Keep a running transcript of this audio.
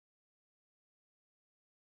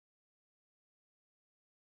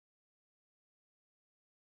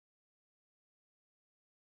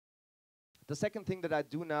The second thing that I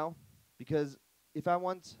do now, because if I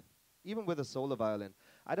want, even with a solo violin,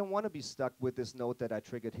 I don't want to be stuck with this note that I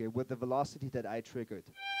triggered here, with the velocity that I triggered.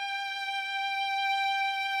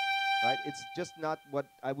 Right? It's just not what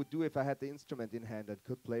I would do if I had the instrument in hand and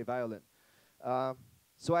could play violin.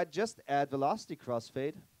 So I just add velocity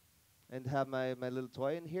crossfade and have my little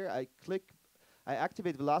toy in here. I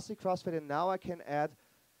activate velocity crossfade, and now I can add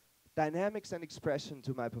dynamics and expression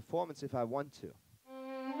to my performance if I want to.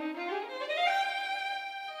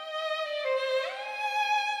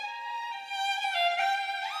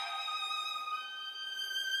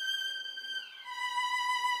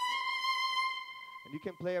 And you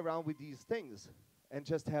can play around with these things and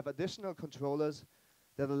just have additional controllers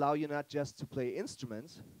that allow you not just to play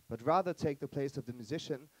instruments, but rather take the place of the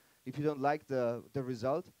musician. If you don't like the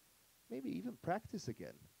result, maybe even practice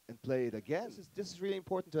again and play it again. This is really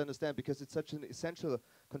important to understand because it's such an essential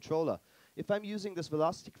controller. If I'm using this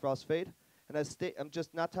velocity crossfade and I'm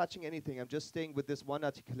just not touching anything, I'm just staying with this one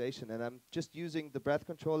articulation, and I'm just using the breath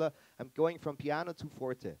controller, I'm going from piano to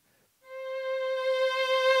forte.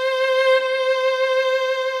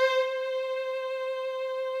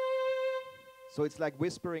 So it's like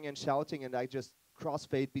whispering and shouting, and I just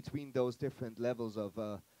crossfade between those different levels of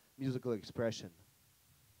musical expression.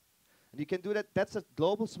 And you can do that. That's a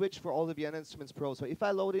global switch for all the Vienna Instruments Pro. So if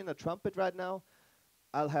I load in a trumpet right now,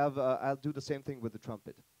 I'll do the same thing with the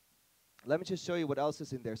trumpet. Let me just show you what else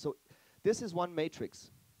is in there. So this is one matrix,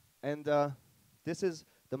 and this is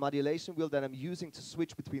the modulation wheel that I'm using to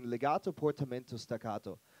switch between legato, portamento,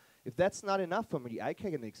 staccato. If that's not enough for me, I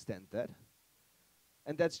can extend that.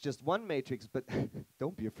 And that's just one matrix, but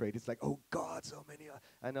don't be afraid. It's like, oh God, so many.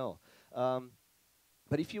 I know.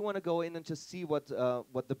 But if you want to go in and just see what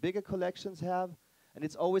the bigger collections have, and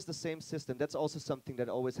it's always the same system. That's also something that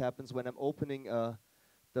always happens when I'm opening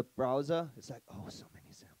the browser. It's like, oh, so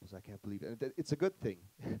many samples. I can't believe it. And it's a good thing.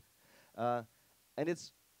 And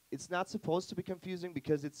it's not supposed to be confusing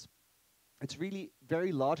because it's really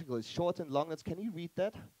very logical. It's short and long notes. Can you read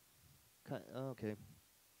that? Okay.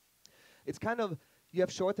 It's kind of, you have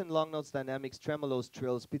short and long notes, dynamics, tremolos,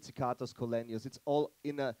 trills, pizzicatos, collegnos. It's all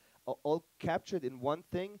in all captured in one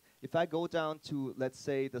thing. If I go down to, let's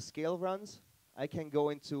say, the scale runs, I can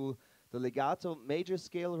go into the legato major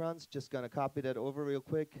scale runs. Just gonna copy that over real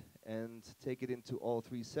quick and take it into all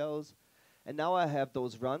 3 cells. And now I have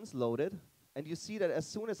those runs loaded. And you see that as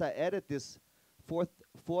soon as I added this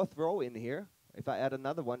fourth row in here, if I add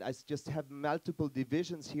another one, I just have multiple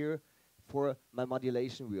divisions here for my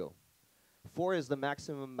modulation wheel. 4 is the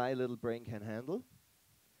maximum my little brain can handle.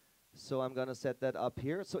 So I'm gonna set that up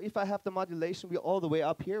here. So if I have the modulation wheel all the way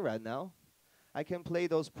up here right now, I can play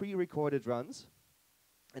those pre-recorded runs.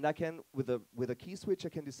 And I can, with a key switch, I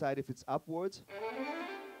can decide if it's upwards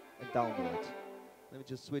and downwards. Let me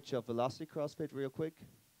just switch off velocity crossfade real quick.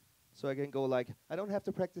 So I can go like, I don't have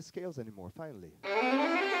to practice scales anymore, finally.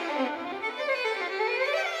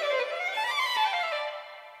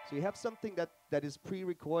 So you have something that is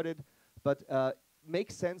pre-recorded, but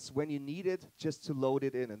makes sense when you need it, just to load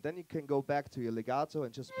it in. And then you can go back to your legato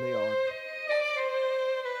and just play on.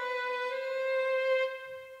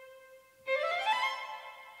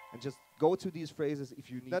 And just go to these phrases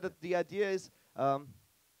if you need. Now the idea is, I'm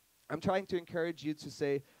trying to encourage you to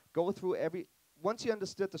say, go through once you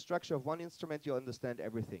understood the structure of one instrument, you'll understand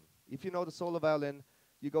everything. If you know the solo violin,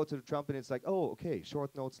 you go to the trumpet, it's like, oh, okay,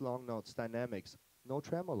 short notes, long notes, dynamics, no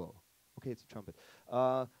tremolo. Okay, it's a trumpet.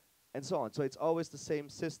 And so on. So it's always the same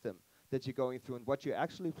system that you're going through. And what you're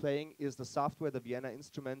actually playing is the software, the Vienna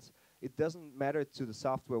Instruments. It doesn't matter to the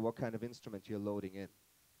software what kind of instrument you're loading in.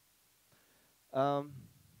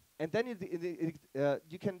 And then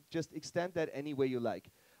you can just extend that any way you like.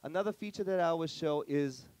 Another feature that I always show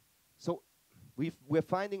is, so we're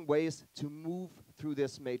finding ways to move through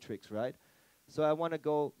this matrix, right? So I want to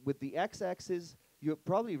go with the x-axis. You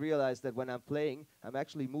probably realize that when I'm playing, I'm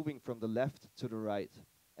actually moving from the left to the right.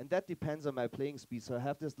 And that depends on my playing speed. So I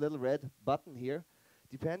have this little red button here.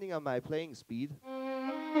 Depending on my playing speed,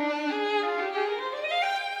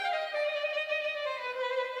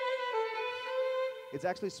 it's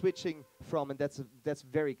actually switching from, and that's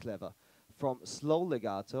very clever, from slow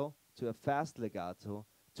legato to a fast legato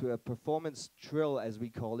to a performance trill, as we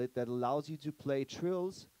call it, that allows you to play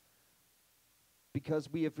trills because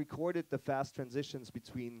we have recorded the fast transitions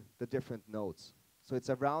between the different notes. So it's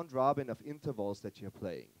a round robin of intervals that you're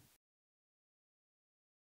playing.